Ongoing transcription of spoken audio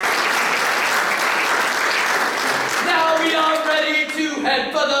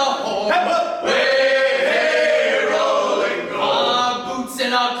head for the home. Way, rolling, go. Our boots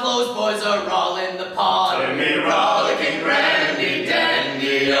and our clothes, boys, are all in the pond. Timme, rollickin, grandy,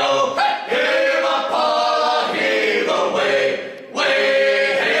 dandy, oh. Heave a pawl, heave away.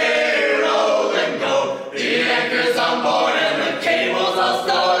 Way, hey, roll and go. The anchor's on board and the cables all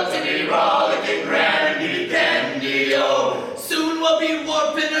stowed. Timme, rollickin, grandy, dandy, oh. Soon we'll be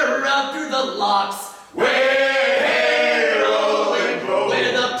warping around through the locks. Way, hey, roll and go.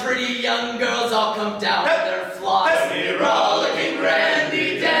 Where the pretty young girls all come down with their flocks. Timme, rollickin,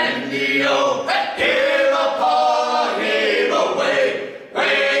 grandy, dandy, oh. Heave a pawl, heave away.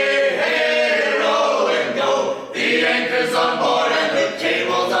 Way, hey, roll and go. The anchor's on board and the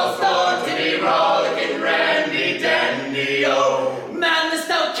cables all stowed. Timme, rollickin, grandy, dandy, oh. Man the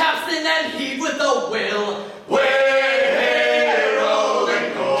stout capstan and heave with a will. Way, hey, roll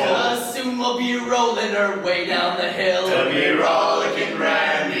and go. 'Cause soon we'll be rolling our way down the hill. Timme, rollickin,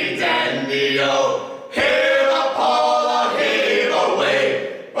 grandy, dandy, oh. Heave a pawl, heave away.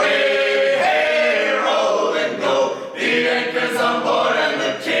 Way, hey, roll and go. The anchor's on board and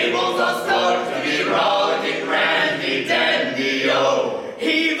the cables are stowed. Timme, rollickin, grandy, dandy, oh.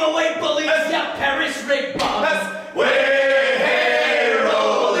 Heave away, bullies, ya perish rig bums. Way, hey,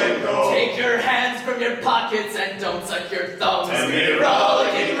 roll and go. Take your hands from your pockets and don't suck your thumbs. Timme,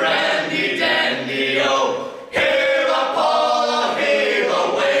 rollickin, grandy, dandy, oh. Heave a pawl, heave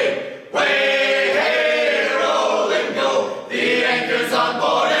away. Way, hey, roll and go. The anchor's on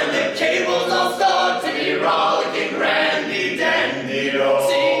board and the cables all stowed. Timme, rollickin, grandy, dandy, oh.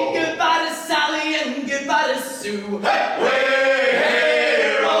 Sing goodbye to Sally and goodbye to Sue. Way,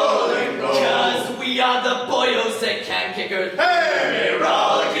 hey, roll and go. 'Cause we are the boyos that can't kick her. Hey,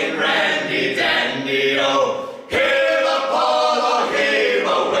 rollickin, grandy, dandy, oh. Heave a pawl, heave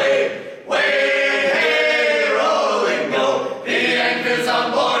away. Way, hey, roll and go. The anchor's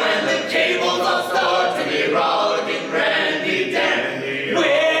on board and the cables all stowed. Timme, rollickin, grandy, dandy, oh.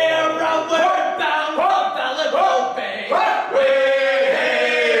 We're outward bound for Ballabo Bay. Way,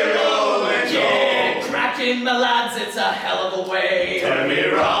 hey, roll and go. Yeah, cracking my lads, it's a hell of a way. Timme,